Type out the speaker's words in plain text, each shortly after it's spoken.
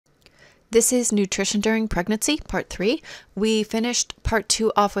This is Nutrition During Pregnancy, Part 3. We finished Part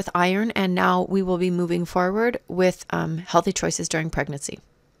 2 off with iron, and now we will be moving forward with healthy choices during pregnancy.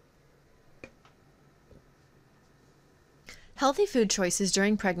 Healthy food choices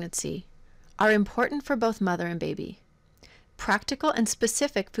during pregnancy are important for both mother and baby. Practical and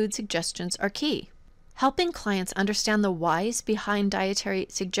specific food suggestions are key. Helping clients understand the whys behind dietary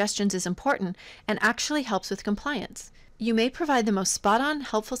suggestions is important and actually helps with compliance. You may provide the most spot-on,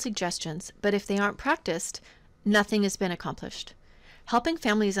 helpful suggestions, but if they aren't practiced, nothing has been accomplished. Helping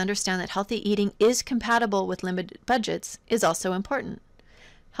families understand that healthy eating is compatible with limited budgets is also important.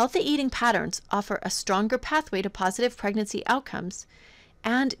 Healthy eating patterns offer a stronger pathway to positive pregnancy outcomes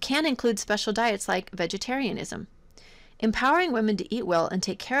and can include special diets like vegetarianism. Empowering women to eat well and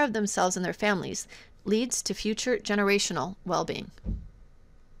take care of themselves and their families leads to future generational well-being.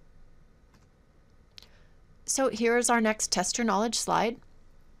 So here is our next test your knowledge slide.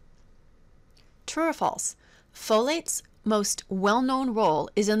 True or false? Folate's most well-known role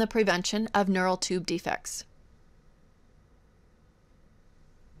is in the prevention of neural tube defects.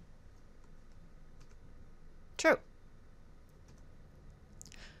 True.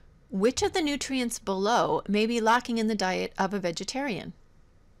 Which of the nutrients below may be lacking in the diet of a vegetarian?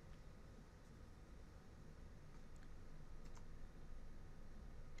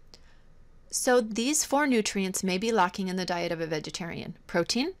 So these 4 nutrients may be lacking in the diet of a vegetarian: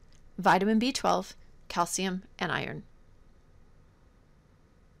 protein, vitamin B12, calcium, and iron.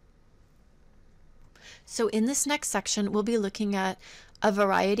 So in this next section, we'll be looking at a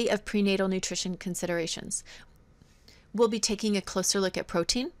variety of prenatal nutrition considerations. We'll be taking a closer look at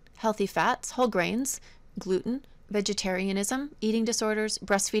protein, healthy fats, whole grains, gluten, vegetarianism, eating disorders,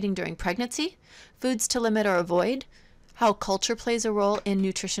 breastfeeding during pregnancy, foods to limit or avoid, how culture plays a role in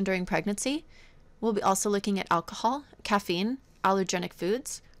nutrition during pregnancy. We'll be also looking at alcohol, caffeine, allergenic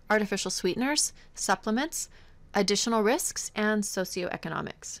foods, artificial sweeteners, supplements, additional risks, and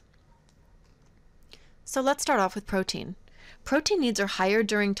socioeconomics. So let's start off with protein. Protein needs are higher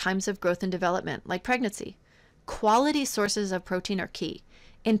during times of growth and development, like pregnancy. Quality sources of protein are key.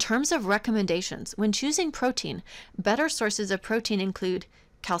 In terms of recommendations, when choosing protein, better sources of protein include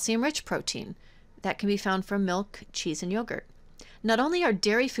calcium-rich protein, that can be found from milk, cheese, and yogurt. Not only are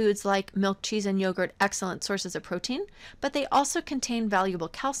dairy foods like milk, cheese, and yogurt excellent sources of protein, but they also contain valuable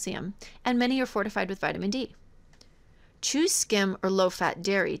calcium, and many are fortified with vitamin D. Choose skim or low-fat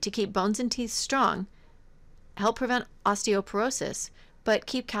dairy to keep bones and teeth strong, help prevent osteoporosis, but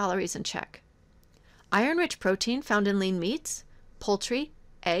keep calories in check. Iron-rich protein found in lean meats, poultry,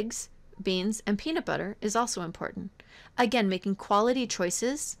 eggs, beans, and peanut butter is also important. Again, making quality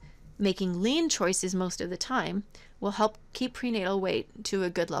choices, making lean choices most of the time, will help keep prenatal weight to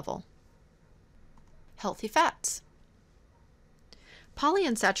a good level. Healthy fats.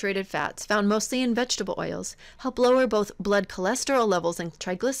 Polyunsaturated fats, found mostly in vegetable oils, help lower both blood cholesterol levels and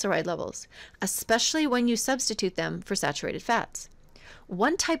triglyceride levels, especially when you substitute them for saturated fats.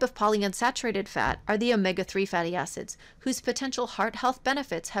 One type of polyunsaturated fat are the omega-3 fatty acids, whose potential heart health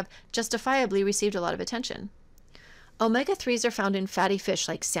benefits have justifiably received a lot of attention. Omega-3s are found in fatty fish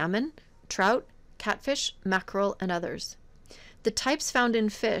like salmon, trout, catfish, mackerel, and others. The types found in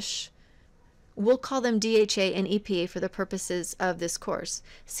fish, we'll call them DHA and EPA for the purposes of this course,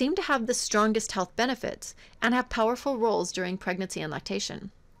 seem to have the strongest health benefits and have powerful roles during pregnancy and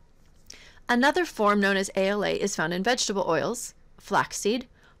lactation. Another form known as ALA is found in vegetable oils, flaxseed,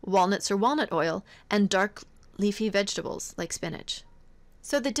 walnuts or walnut oil, and dark leafy vegetables like spinach.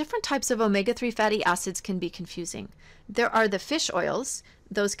 So the different types of omega-3 fatty acids can be confusing. There are the fish oils,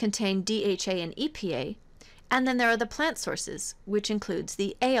 those contain DHA and EPA, and then there are the plant sources, which includes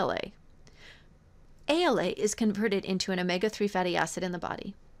the ALA. ALA is converted into an omega-3 fatty acid in the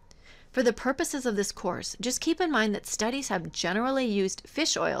body. For the purposes of this course, just keep in mind that studies have generally used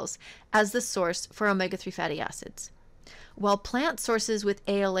fish oils as the source for omega-3 fatty acids. While plant sources with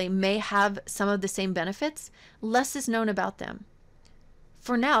ALA may have some of the same benefits, less is known about them.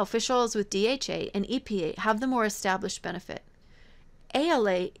 For now, fish oils with DHA and EPA have the more established benefit.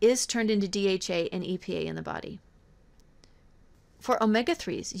 ALA is turned into DHA and EPA in the body. For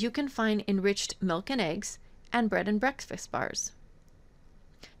omega-3s, you can find enriched milk and eggs and bread and breakfast bars.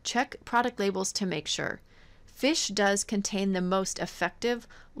 Check product labels to make sure. Fish does contain the most effective,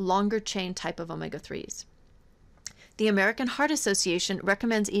 longer chain type of omega-3s. The American Heart Association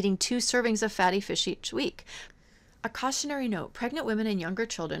recommends eating 2 servings of fatty fish each week. A cautionary note: pregnant women and younger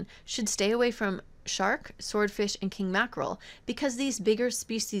children should stay away from shark, swordfish, and king mackerel because these bigger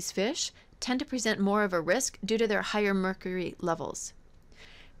species fish tend to present more of a risk due to their higher mercury levels.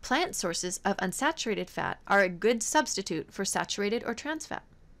 Plant sources of unsaturated fat are a good substitute for saturated or trans fat.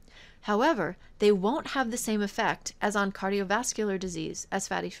 However, they won't have the same effect as on cardiovascular disease as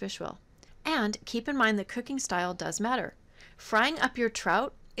fatty fish will. And keep in mind that cooking style does matter. Frying up your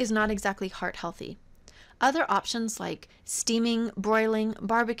trout is not exactly heart healthy. Other options like steaming, broiling,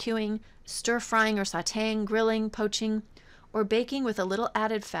 barbecuing, stir-frying or sautéing, grilling, poaching, or baking with a little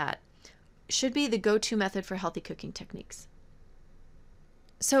added fat should be the go-to method for healthy cooking techniques.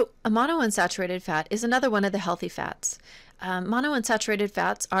 So a monounsaturated fat is another one of the healthy fats. Monounsaturated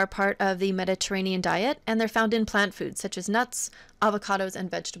fats are part of the Mediterranean diet, and they're found in plant foods such as nuts, avocados,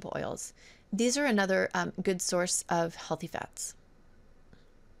 and vegetable oils. These are another good source of healthy fats.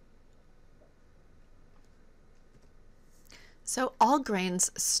 So all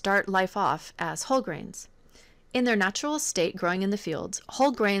grains start life off as whole grains. In their natural state growing in the fields,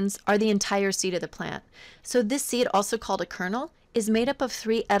 whole grains are the entire seed of the plant. So this seed, also called a kernel, is made up of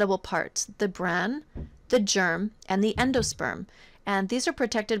 3 edible parts: the bran, the germ, and the endosperm. And these are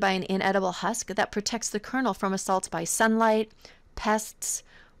protected by an inedible husk that protects the kernel from assaults by sunlight, pests,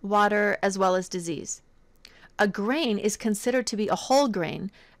 water, as well as disease. A grain is considered to be a whole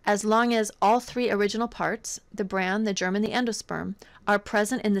grain as long as all 3 original parts, the bran, the germ, and the endosperm, are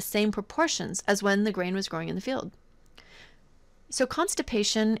present in the same proportions as when the grain was growing in the field. So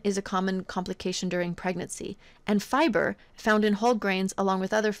constipation is a common complication during pregnancy, and fiber found in whole grains along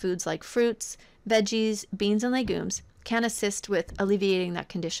with other foods like fruits, veggies, beans, and legumes can assist with alleviating that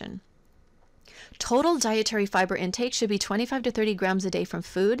condition. Total dietary fiber intake should be 25 to 30 grams a day from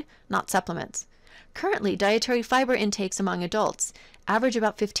food, not supplements. Currently, dietary fiber intakes among adults average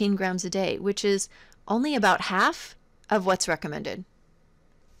about 15 grams a day, which is only about half of what's recommended.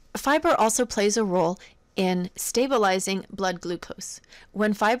 Fiber also plays a role in stabilizing blood glucose.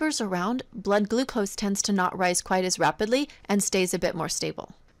 When fiber's around, blood glucose tends to not rise quite as rapidly and stays a bit more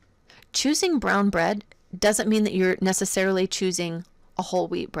stable. Choosing brown bread doesn't mean that you're necessarily choosing a whole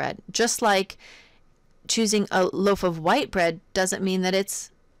wheat bread. Just like choosing a loaf of white bread doesn't mean that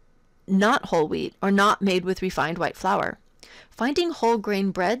it's not whole wheat or not made with refined white flour. Finding whole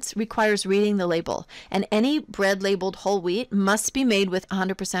grain breads requires reading the label, and any bread labeled whole wheat must be made with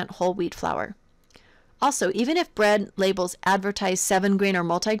 100% whole wheat flour. Also, even if bread labels advertise 7-grain or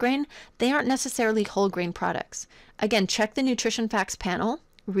multigrain, they aren't necessarily whole grain products. Again, check the nutrition facts panel,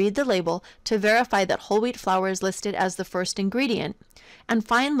 read the label to verify that whole wheat flour is listed as the first ingredient, and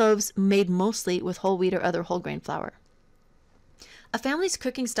find loaves made mostly with whole wheat or other whole grain flour. A family's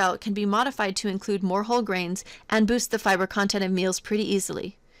cooking style can be modified to include more whole grains and boost the fiber content of meals pretty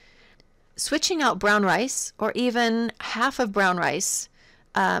easily. Switching out brown rice, or even half of brown rice,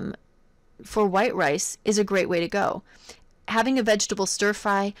 for white rice is a great way to go. Having a vegetable stir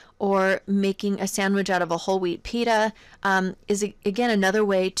fry or making a sandwich out of a whole wheat pita is, again, another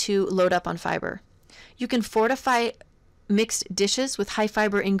way to load up on fiber. You can fortify mixed dishes with high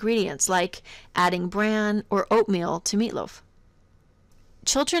fiber ingredients like adding bran or oatmeal to meatloaf.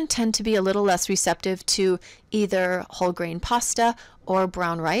 Children tend to be a little less receptive to either whole grain pasta or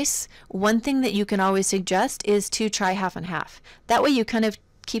brown rice. One thing that you can always suggest is to try half and half. That way you kind of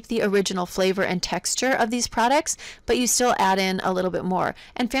keep the original flavor and texture of these products, but you still add in a little bit more.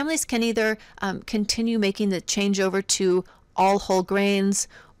 And families can either continue making the changeover to all whole grains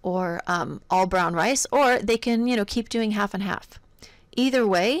or all brown rice, or they can, keep doing half and half. Either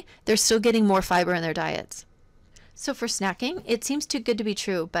way, they're still getting more fiber in their diets. So for snacking, it seems too good to be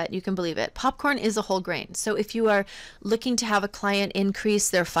true, but you can believe it. Popcorn is a whole grain. So if you are looking to have a client increase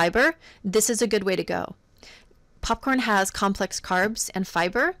their fiber, this is a good way to go. Popcorn has complex carbs and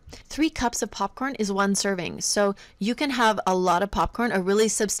fiber. 3 cups of popcorn is 1 serving. So you can have a lot of popcorn, a really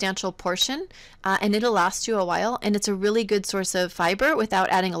substantial portion, and it'll last you a while. And it's a really good source of fiber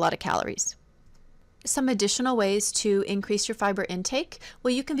without adding a lot of calories. Some additional ways to increase your fiber intake.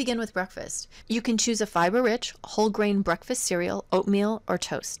 Well, you can begin with breakfast. You can choose a fiber-rich, whole grain breakfast cereal, oatmeal, or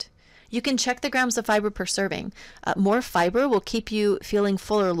toast. You can check the grams of fiber per serving. More fiber will keep you feeling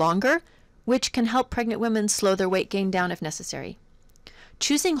fuller longer, which can help pregnant women slow their weight gain down if necessary.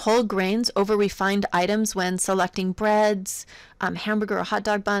 Choosing whole grains over refined items when selecting breads, hamburger or hot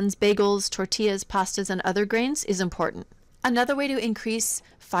dog buns, bagels, tortillas, pastas, and other grains is important. Another way to increase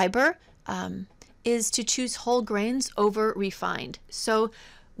fiber is to choose whole grains over refined. So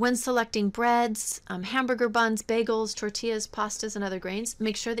when selecting breads, hamburger buns, bagels, tortillas, pastas, and other grains,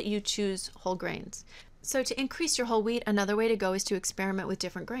 make sure that you choose whole grains. So to increase your whole wheat, another way to go is to experiment with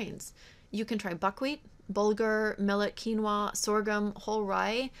different grains. You can try buckwheat, bulgur, millet, quinoa, sorghum, whole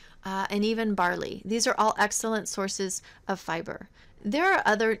rye, and even barley. These are all excellent sources of fiber. There are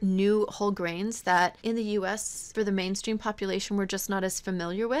other new whole grains that in the US for the mainstream population we're just not as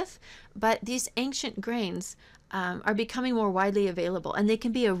familiar with, but these ancient grains are becoming more widely available, and they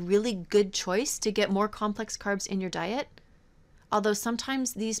can be a really good choice to get more complex carbs in your diet, although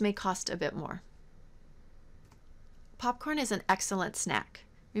sometimes these may cost a bit more. Popcorn is an excellent snack.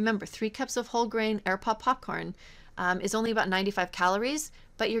 Remember, 3 cups of whole grain air pop popcorn is only about 95 calories,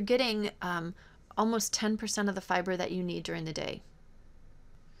 but you're getting almost 10% of the fiber that you need during the day.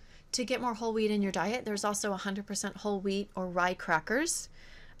 To get more whole wheat in your diet, there's also 100% whole wheat or rye crackers.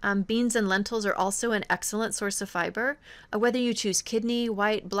 Beans and lentils are also an excellent source of fiber. Whether you choose kidney,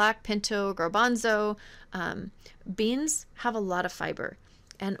 white, black, pinto, garbanzo, beans have a lot of fiber.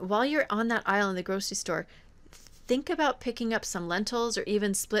 And while you're on that aisle in the grocery store, think about picking up some lentils or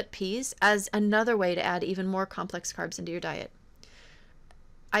even split peas as another way to add even more complex carbs into your diet.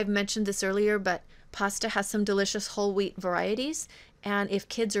 I've mentioned this earlier, but pasta has some delicious whole wheat varieties. And if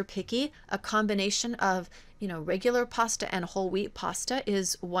kids are picky, a combination of, regular pasta and whole wheat pasta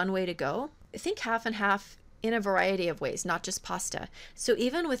is one way to go. Think half and half in a variety of ways, not just pasta. So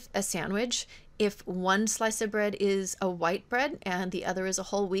even with a sandwich, if one slice of bread is a white bread and the other is a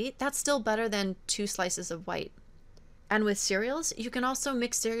whole wheat, that's still better than 2 slices of white. And with cereals, you can also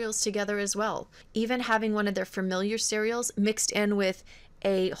mix cereals together as well. Even having one of their familiar cereals mixed in with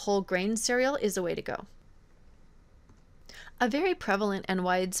a whole grain cereal is a way to go. A very prevalent and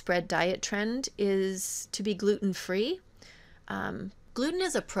widespread diet trend is to be gluten-free. Gluten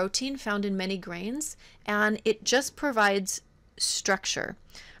is a protein found in many grains, and it just provides structure.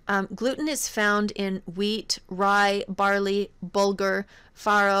 Gluten is found in wheat, rye, barley, bulgur,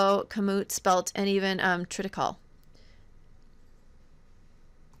 farro, kamut, spelt, and even triticale.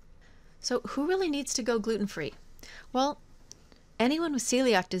 So who really needs to go gluten-free? Well, anyone with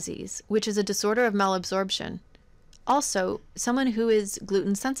celiac disease, which is a disorder of malabsorption. Also, someone who is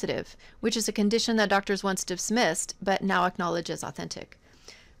gluten sensitive, which is a condition that doctors once dismissed, but now acknowledge as authentic.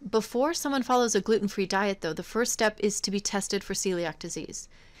 Before someone follows a gluten-free diet, though, the first step is to be tested for celiac disease.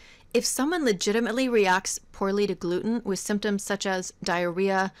 If someone legitimately reacts poorly to gluten with symptoms such as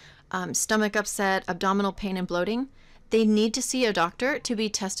diarrhea, stomach upset, abdominal pain, and bloating, they need to see a doctor to be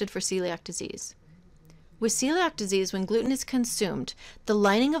tested for celiac disease. With celiac disease, when gluten is consumed, the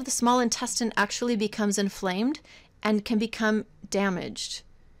lining of the small intestine actually becomes inflamed and can become damaged.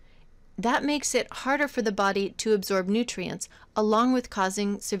 That makes it harder for the body to absorb nutrients, along with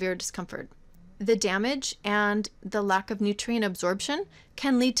causing severe discomfort. The damage and the lack of nutrient absorption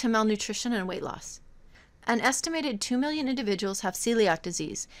can lead to malnutrition and weight loss. An estimated 2 million individuals have celiac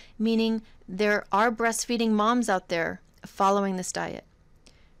disease, meaning there are breastfeeding moms out there following this diet.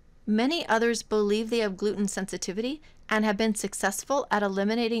 Many others believe they have gluten sensitivity and have been successful at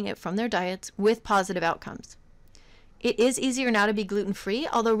eliminating it from their diets with positive outcomes. It is easier now to be gluten-free,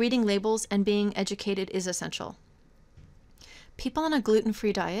 although reading labels and being educated is essential. People on a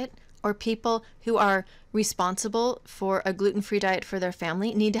gluten-free diet, or people who are responsible for a gluten-free diet for their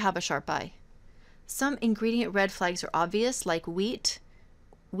family, need to have a sharp eye. Some ingredient red flags are obvious, like wheat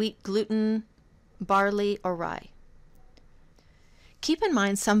gluten, barley, or rye. Keep in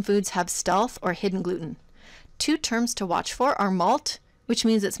mind some foods have stealth or hidden gluten. 2 terms to watch for are malt, which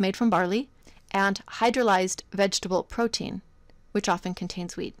means it's made from barley, and hydrolyzed vegetable protein, which often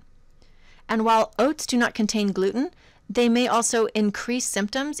contains wheat. And while oats do not contain gluten, they may also increase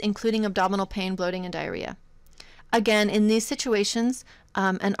symptoms, including abdominal pain, bloating, and diarrhea. Again, in these situations,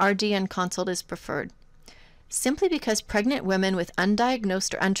 an RDN consult is preferred. Simply because pregnant women with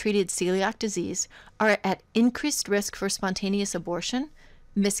undiagnosed or untreated celiac disease are at increased risk for spontaneous abortion,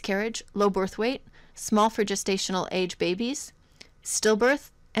 miscarriage, low birth weight, small for gestational age babies,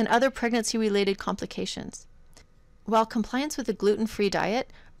 stillbirth, and other pregnancy-related complications. While compliance with a gluten-free diet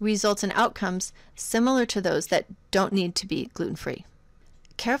results in outcomes similar to those that don't need to be gluten-free.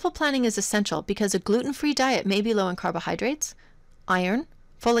 Careful planning is essential because a gluten-free diet may be low in carbohydrates, iron,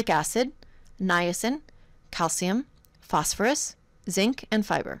 folic acid, niacin, calcium, phosphorus, zinc, and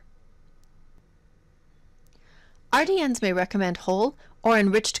fiber. RDNs may recommend whole or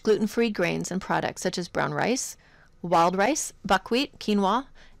enriched gluten-free grains and products such as brown rice, wild rice, buckwheat, quinoa,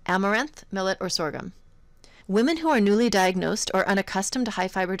 amaranth, millet, or sorghum. Women who are newly diagnosed or unaccustomed to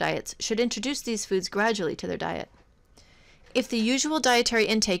high-fiber diets should introduce these foods gradually to their diet. If the usual dietary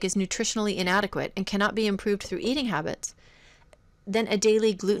intake is nutritionally inadequate and cannot be improved through eating habits, then a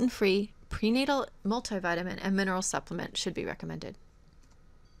daily gluten-free prenatal multivitamin and mineral supplement should be recommended.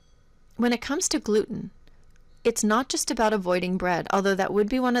 When it comes to gluten, it's not just about avoiding bread, although that would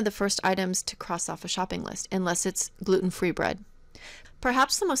be one of the first items to cross off a shopping list, unless it's gluten-free bread.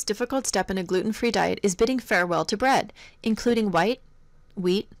 Perhaps the most difficult step in a gluten-free diet is bidding farewell to bread, including white,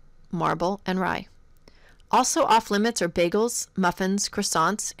 wheat, marble, and rye. Also off limits are bagels, muffins,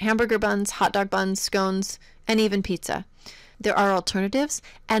 croissants, hamburger buns, hot dog buns, scones, and even pizza. There are alternatives,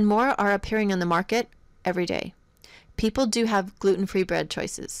 and more are appearing on the market every day. People do have gluten-free bread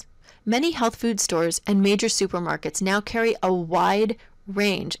choices. Many health food stores and major supermarkets now carry a wide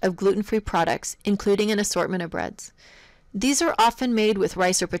range of gluten-free products, including an assortment of breads. These are often made with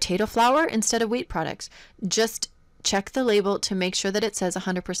rice or potato flour instead of wheat products. Just check the label to make sure that it says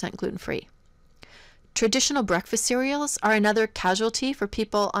 100% gluten-free. Traditional breakfast cereals are another casualty for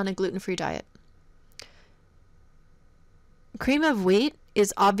people on a gluten-free diet. Cream of wheat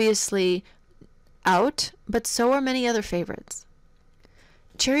is obviously out, but so are many other favorites.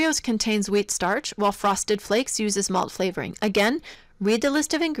 Cheerios contains wheat starch, while Frosted Flakes uses malt flavoring. Again, read the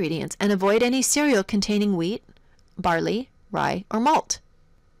list of ingredients and avoid any cereal containing wheat, barley, rye, or malt.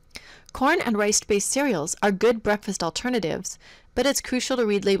 Corn and rice-based cereals are good breakfast alternatives, but it's crucial to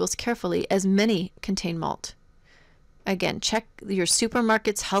read labels carefully as many contain malt. Again, check your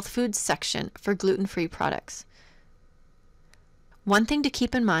supermarket's health foods section for gluten-free products. One thing to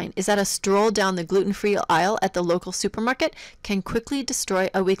keep in mind is that a stroll down the gluten-free aisle at the local supermarket can quickly destroy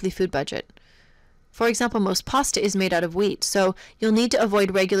a weekly food budget. For example, most pasta is made out of wheat, so you'll need to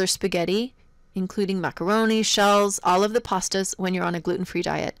avoid regular spaghetti, including macaroni, shells, all of the pastas when you're on a gluten-free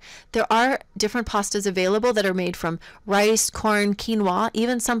diet. There are different pastas available that are made from rice, corn, quinoa,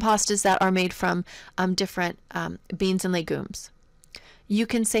 even some pastas that are made from different beans and legumes. You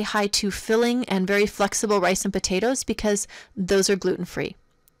can say hi to filling and very flexible rice and potatoes because those are gluten-free.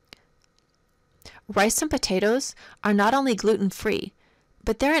 Rice and potatoes are not only gluten-free,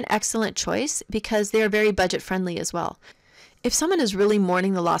 but they're an excellent choice because they are very budget-friendly as well. If someone is really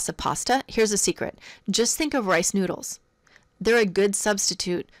mourning the loss of pasta, here's a secret. Just think of rice noodles. They're a good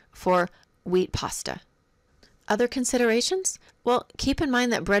substitute for wheat pasta. Other considerations? Well, keep in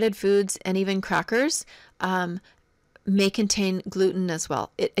mind that breaded foods and even crackers may contain gluten as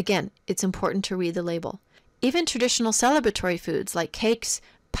well. Again, it's important to read the label. Even traditional celebratory foods like cakes,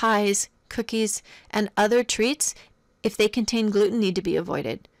 pies, cookies, and other treats, if they contain gluten, need to be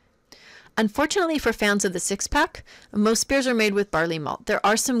avoided. Unfortunately for fans of the six-pack, most beers are made with barley malt. There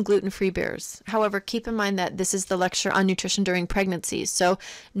are some gluten-free beers. However, keep in mind that this is the lecture on nutrition during pregnancy, so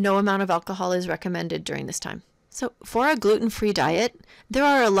no amount of alcohol is recommended during this time. So for a gluten-free diet, there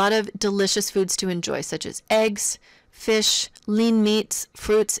are a lot of delicious foods to enjoy, such as eggs, fish, lean meats,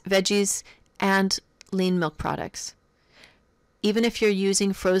 fruits, veggies, and lean milk products. Even if you're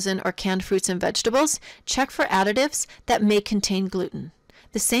using frozen or canned fruits and vegetables, check for additives that may contain gluten.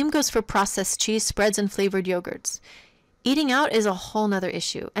 The same goes for processed cheese spreads and flavored yogurts. Eating out is a whole nother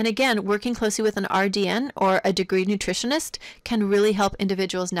issue. And again, working closely with an RDN or a degree nutritionist can really help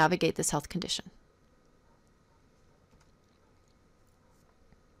individuals navigate this health condition.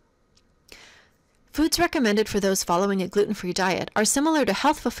 Foods recommended for those following a gluten-free diet are similar to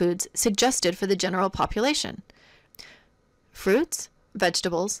healthful foods suggested for the general population. Fruits,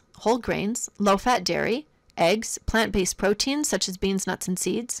 vegetables, whole grains, low-fat dairy, eggs, plant-based proteins such as beans, nuts, and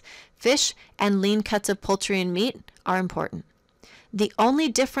seeds, fish, and lean cuts of poultry and meat are important. The only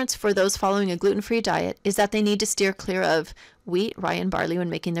difference for those following a gluten-free diet is that they need to steer clear of wheat, rye, and barley when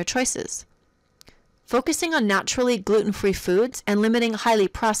making their choices. Focusing on naturally gluten-free foods and limiting highly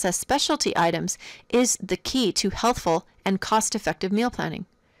processed specialty items is the key to healthful and cost-effective meal planning.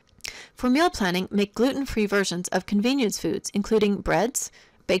 For meal planning, make gluten-free versions of convenience foods, including breads,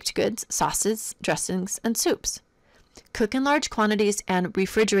 baked goods, sauces, dressings, and soups. Cook in large quantities and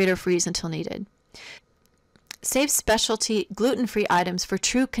refrigerator freeze until needed. Save specialty gluten-free items for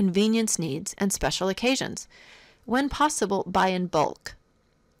true convenience needs and special occasions. When possible, buy in bulk.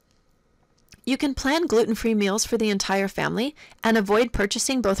 You can plan gluten-free meals for the entire family and avoid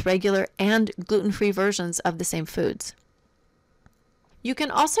purchasing both regular and gluten-free versions of the same foods. You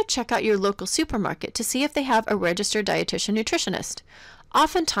can also check out your local supermarket to see if they have a registered dietitian nutritionist.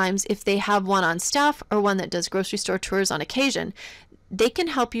 Oftentimes, if they have one on staff or one that does grocery store tours on occasion, they can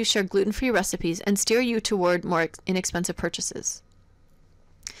help you share gluten-free recipes and steer you toward more inexpensive purchases.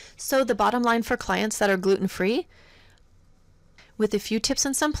 So the bottom line for clients that are gluten-free, with a few tips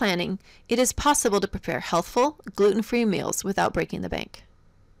and some planning, it is possible to prepare healthful, gluten-free meals without breaking the bank.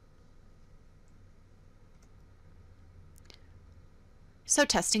 So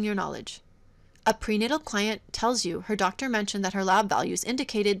testing your knowledge. A prenatal client tells you her doctor mentioned that her lab values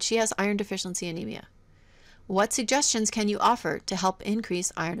indicated she has iron deficiency anemia. What suggestions can you offer to help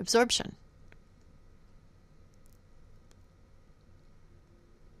increase iron absorption?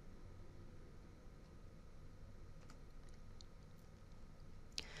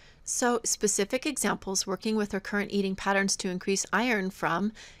 So specific examples working with her current eating patterns to increase iron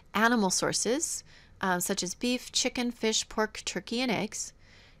from animal sources, such as beef, chicken, fish, pork, turkey, and eggs,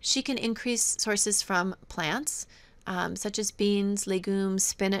 She can increase sources from plants, such as beans, legumes,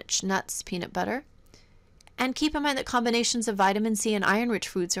 spinach, nuts, peanut butter. And keep in mind that combinations of vitamin C and iron-rich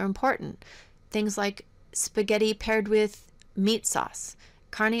foods are important. Things like spaghetti paired with meat sauce,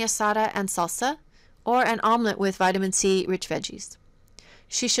 carne asada and salsa, or an omelet with vitamin C-rich veggies.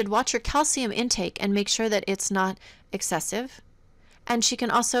 She should watch her calcium intake and make sure that it's not excessive. And she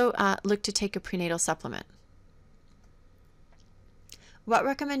can also look to take a prenatal supplement. What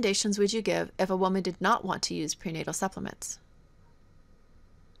recommendations would you give if a woman did not want to use prenatal supplements?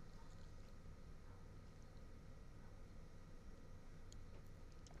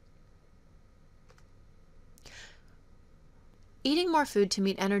 Eating more food to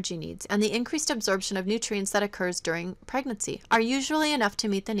meet energy needs and the increased absorption of nutrients that occurs during pregnancy are usually enough to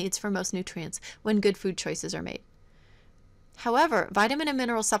meet the needs for most nutrients when good food choices are made. However, vitamin and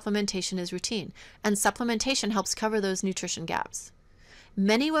mineral supplementation is routine, and supplementation helps cover those nutrition gaps.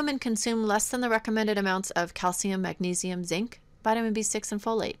 Many women consume less than the recommended amounts of calcium, magnesium, zinc, vitamin B6, and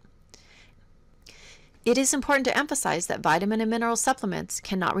folate. It is important to emphasize that vitamin and mineral supplements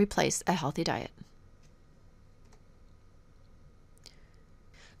cannot replace a healthy diet.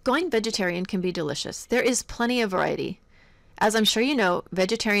 Going vegetarian can be delicious. There is plenty of variety. As I'm sure you know,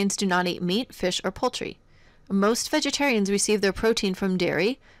 vegetarians do not eat meat, fish, or poultry. Most vegetarians receive their protein from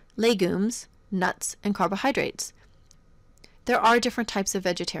dairy, legumes, nuts, and carbohydrates. There are different types of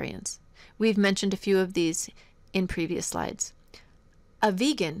vegetarians. We've mentioned a few of these in previous slides. A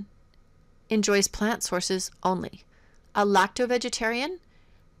vegan enjoys plant sources only. A lacto-vegetarian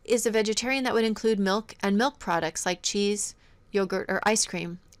is a vegetarian that would include milk and milk products like cheese, yogurt, or ice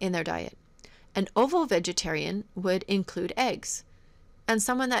cream in their diet. An ovo-vegetarian would include eggs. And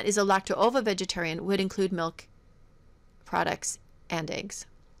someone that is a lacto-ovo-vegetarian would include milk products and eggs.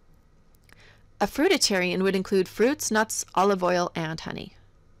 A fruitarian would include fruits, nuts, olive oil, and honey.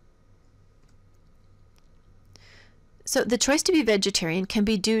 So the choice to be vegetarian can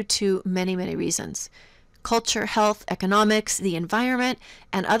be due to many, many reasons. Culture, health, economics, the environment,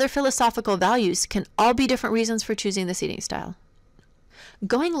 and other philosophical values can all be different reasons for choosing this eating style.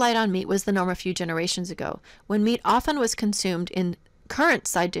 Going light on meat was the norm a few generations ago, when meat often was consumed in current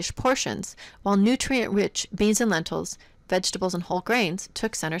side dish portions, while nutrient-rich beans and lentils, vegetables, and whole grains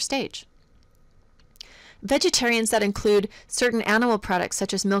took center stage. Vegetarians that include certain animal products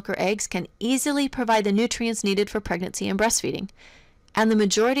such as milk or eggs can easily provide the nutrients needed for pregnancy and breastfeeding, and the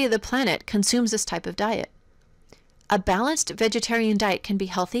majority of the planet consumes this type of diet. A balanced vegetarian diet can be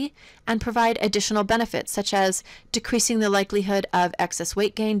healthy and provide additional benefits, such as decreasing the likelihood of excess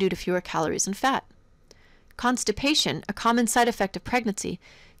weight gain due to fewer calories and fat. Constipation, a common side effect of pregnancy,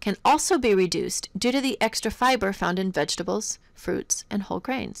 can also be reduced due to the extra fiber found in vegetables, fruits, and whole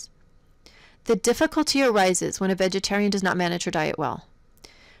grains. The difficulty arises when a vegetarian does not manage her diet well.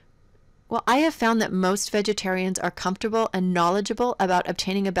 Well, I have found that most vegetarians are comfortable and knowledgeable about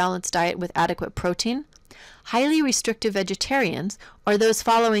obtaining a balanced diet with adequate protein. Highly restrictive vegetarians, or those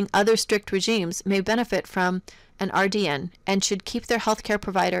following other strict regimes, may benefit from an RDN and should keep their healthcare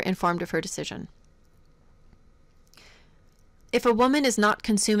provider informed of her decision. If a woman is not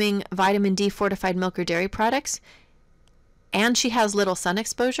consuming vitamin D fortified milk or dairy products, and she has little sun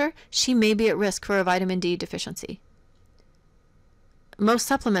exposure, she may be at risk for a vitamin D deficiency. Most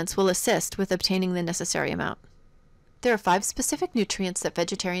supplements will assist with obtaining the necessary amount. There are 5 specific nutrients that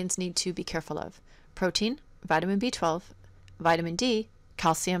vegetarians need to be careful of: protein, vitamin B12, vitamin D,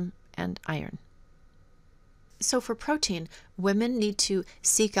 calcium, and iron. So for protein, women need to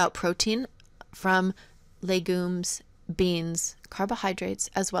seek out protein from legumes, beans, carbohydrates,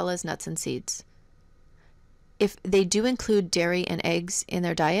 as well as nuts and seeds. If they do include dairy and eggs in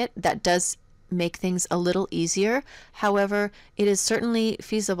their diet, that does make things a little easier. However, it is certainly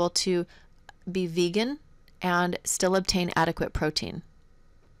feasible to be vegan and still obtain adequate protein.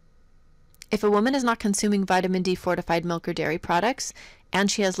 If a woman is not consuming vitamin D fortified milk or dairy products and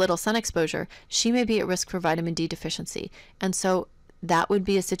she has little sun exposure, she may be at risk for vitamin D deficiency. And so that would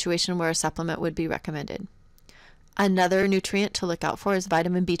be a situation where a supplement would be recommended. Another nutrient to look out for is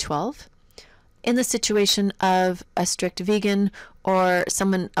vitamin B12. In the situation of a strict vegan or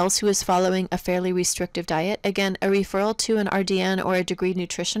someone else who is following a fairly restrictive diet, again, a referral to an RDN or a degree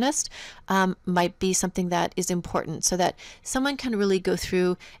nutritionist might be something that is important, so that someone can really go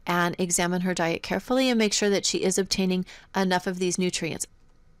through and examine her diet carefully and make sure that she is obtaining enough of these nutrients.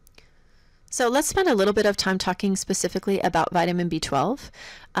 So let's spend a little bit of time talking specifically about vitamin B12.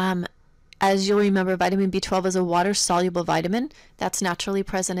 As you'll remember, vitamin B12 is a water-soluble vitamin that's naturally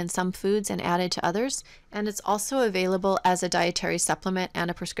present in some foods and added to others, and it's also available as a dietary supplement and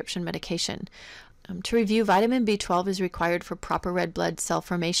a prescription medication. To review, vitamin B12 is required for proper red blood cell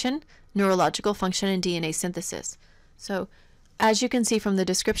formation, neurological function, and DNA synthesis. So, as you can see from the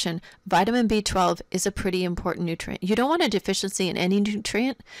description, vitamin B12 is a pretty important nutrient. You don't want a deficiency in any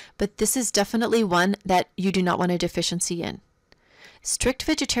nutrient, but this is definitely one that you do not want a deficiency in. Strict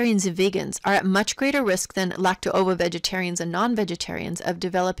vegetarians and vegans are at much greater risk than lacto-ovo-vegetarians and non-vegetarians of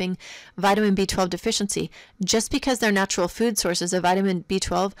developing vitamin B12 deficiency, just because their natural food sources of vitamin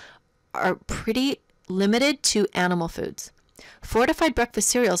B12 are pretty limited to animal foods. Fortified breakfast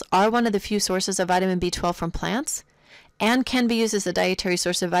cereals are one of the few sources of vitamin B12 from plants and can be used as a dietary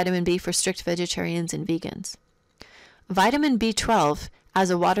source of vitamin B for strict vegetarians and vegans. Vitamin B12, as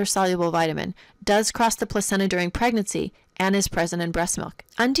a water-soluble vitamin, does cross the placenta during pregnancy and is present in breast milk.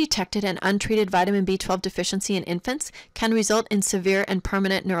 Undetected and untreated vitamin B12 deficiency in infants can result in severe and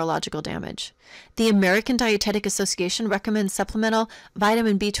permanent neurological damage. The American Dietetic Association recommends supplemental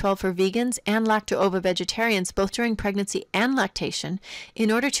vitamin B12 for vegans and lacto-ovo-vegetarians both during pregnancy and lactation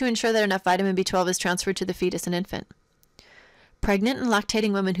in order to ensure that enough vitamin B12 is transferred to the fetus and infant. Pregnant and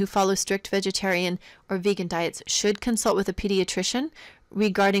lactating women who follow strict vegetarian or vegan diets should consult with a pediatrician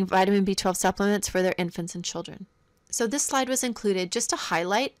regarding vitamin B12 supplements for their infants and children. So this slide was included just to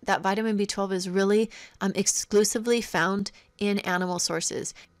highlight that vitamin B12 is really exclusively found in animal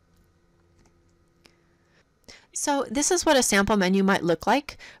sources. So this is what a sample menu might look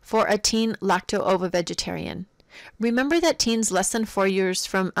like for a teen lacto-ovo-vegetarian. Remember that teens less than 4 years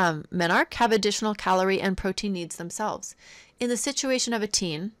from menarche have additional calorie and protein needs themselves. In the situation of a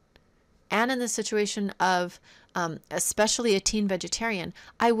teen, and in the situation of especially a teen vegetarian,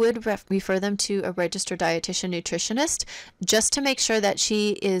 I would refer them to a registered dietitian nutritionist just to make sure that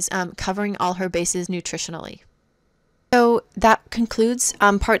she is covering all her bases nutritionally. So that concludes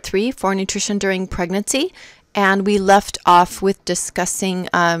part 3 for nutrition during pregnancy. And we left off with discussing,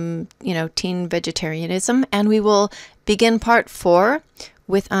 teen vegetarianism, and we will begin part 4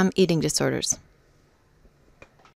 with eating disorders.